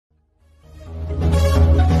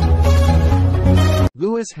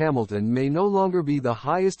Lewis Hamilton may no longer be the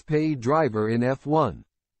highest-paid driver in F1,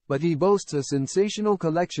 but he boasts a sensational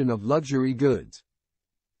collection of luxury goods.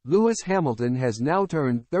 Lewis Hamilton has now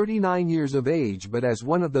turned 39 years of age, but as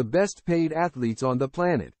one of the best-paid athletes on the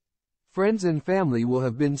planet, friends and family will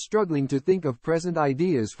have been struggling to think of present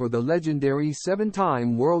ideas for the legendary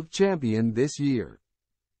 7-time world champion this year.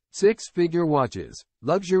 Six-figure watches,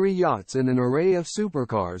 luxury yachts and an array of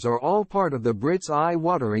supercars are all part of the Brit's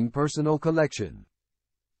eye-watering personal collection.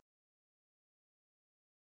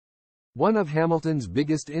 One of Hamilton's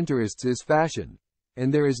biggest interests is fashion,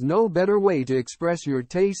 and there is no better way to express your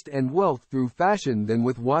taste and wealth through fashion than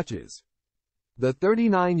with watches. The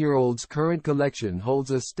 39-year-old's current collection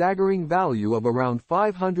holds a staggering value of around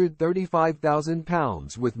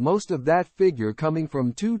 £535,000, with most of that figure coming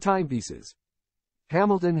from 2 timepieces.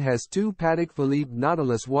 Hamilton has 2 Patek Philippe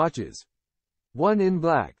Nautilus watches, one in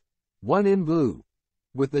black, one in blue,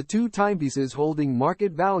 with the 2 timepieces holding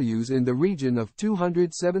market values in the region of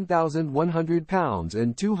 £207,100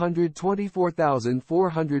 and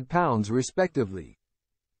 £224,400 respectively.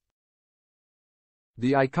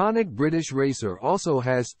 The iconic British racer also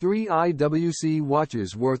has 3 IWC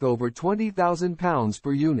watches worth over £20,000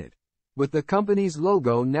 per unit, with the company's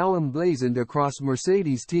logo now emblazoned across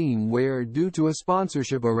Mercedes team wear due to a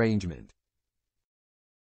sponsorship arrangement.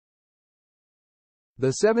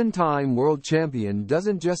 The 7-time world champion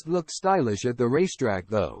doesn't just look stylish at the racetrack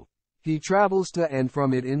though. He travels to and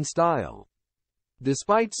from it in style.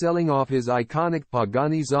 Despite selling off his iconic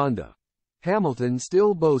Pagani Zonda, Hamilton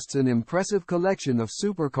still boasts an impressive collection of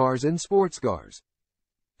supercars and sportscars.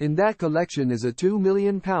 In that collection is a £2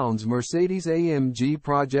 million Mercedes-AMG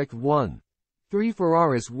Project 1, 3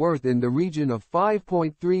 Ferraris worth in the region of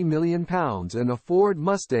 £5.3 million and a Ford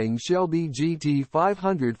Mustang Shelby GT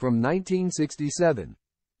 500 from 1967,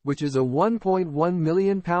 which is a £1.1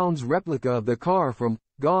 million replica of the car from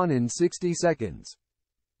Gone in 60 Seconds.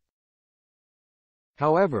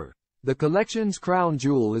 However, the collection's crown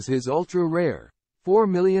jewel is his ultra-rare, £4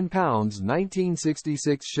 million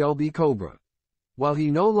 1966 Shelby Cobra. While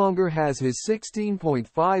he no longer has his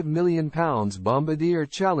 £16.5 million Bombardier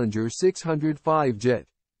Challenger 605 jet,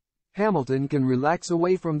 Hamilton can relax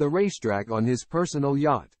away from the racetrack on his personal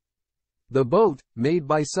yacht. The boat, made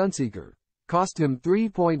by Sunseeker, cost him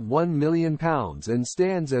 £3.1 million and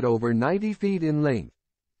stands at over 90 feet in length,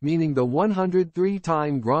 meaning the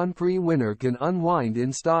 103-time Grand Prix winner can unwind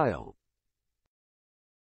in style.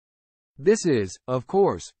 This is, of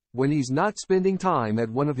course, when he's not spending time at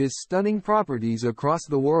one of his stunning properties across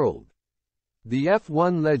the world. The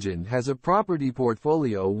F1 legend has a property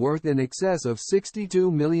portfolio worth in excess of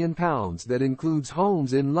 £62 million that includes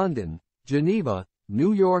homes in London, Geneva,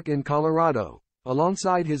 New York and Colorado,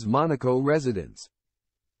 alongside his Monaco residence.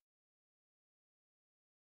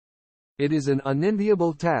 It is an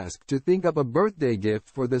unenviable task to think up a birthday gift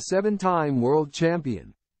for the 7-time world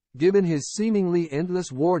champion, given his seemingly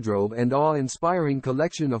endless wardrobe and awe-inspiring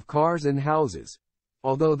collection of cars and houses.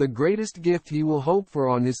 Although the greatest gift he will hope for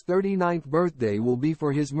on his 39th birthday will be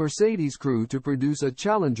for his Mercedes crew to produce a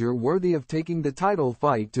challenger worthy of taking the title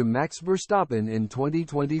fight to Max Verstappen in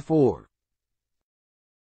 2024.